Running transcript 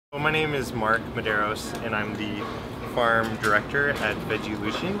Well, my name is Mark Medeiros, and I'm the farm director at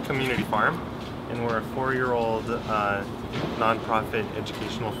Vegilution Community Farm, and we're a 4-year-old nonprofit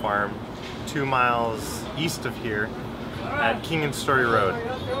educational farm 2 miles east of here at King and Story Road.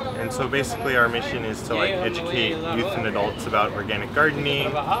 And so basically our mission is to educate youth and adults about organic gardening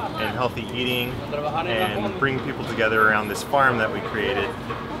and healthy eating and bring people together around this farm that we created.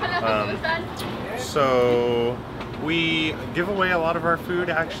 So we give away a lot of our food.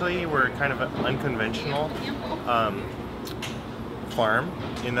 Actually, we're kind of an unconventional farm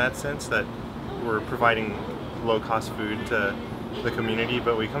in that sense that we're providing low-cost food to the community,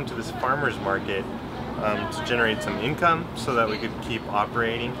 but we come to this farmers market to generate some income so that we could keep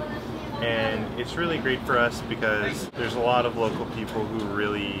operating. And it's really great for us because there's a lot of local people who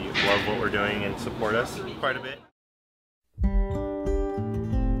really love what we're doing and support us quite a bit.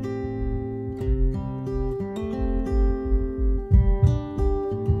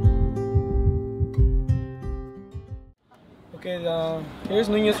 Okay, here's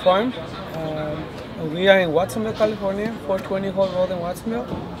Nunez Farm. We are in Watsonville, California, 420 Hall Road in Watsonville.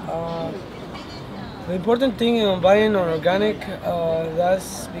 The important thing in buying organic,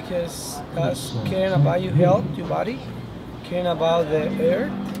 that's because that's caring about your health, your body, caring about the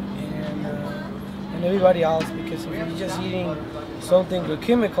earth, and everybody else. Because if you're just eating something with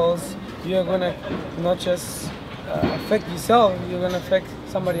chemicals, you're gonna not just affect yourself, you're gonna affect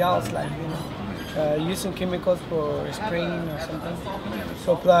somebody else, like using chemicals for spraying or something.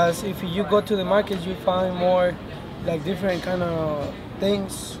 So plus, if you go to the market, you find more like different kind of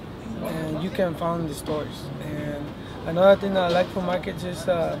things, and you can find in the stores. And another thing that I like from markets is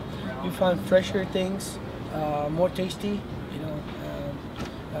you find fresher things, more tasty,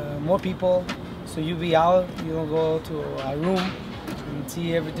 more people. So you be out, you don't go to a room and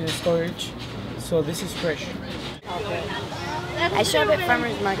see everything in storage. So this is fresh. Okay. I show up at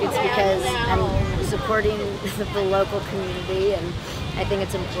farmers markets because I'm supporting the local community, and I think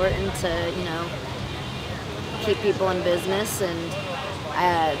it's important to, keep people in business.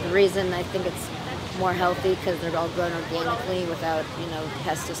 And the reason I think it's more healthy because they're all grown organically without,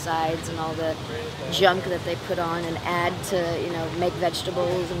 pesticides and all the junk that they put on and add to, make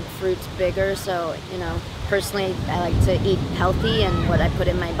vegetables and fruits bigger. So, personally, I like to eat healthy and what I put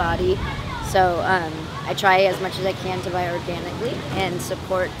in my body. So I try as much as I can to buy organically and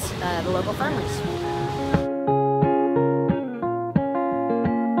support the local farmers.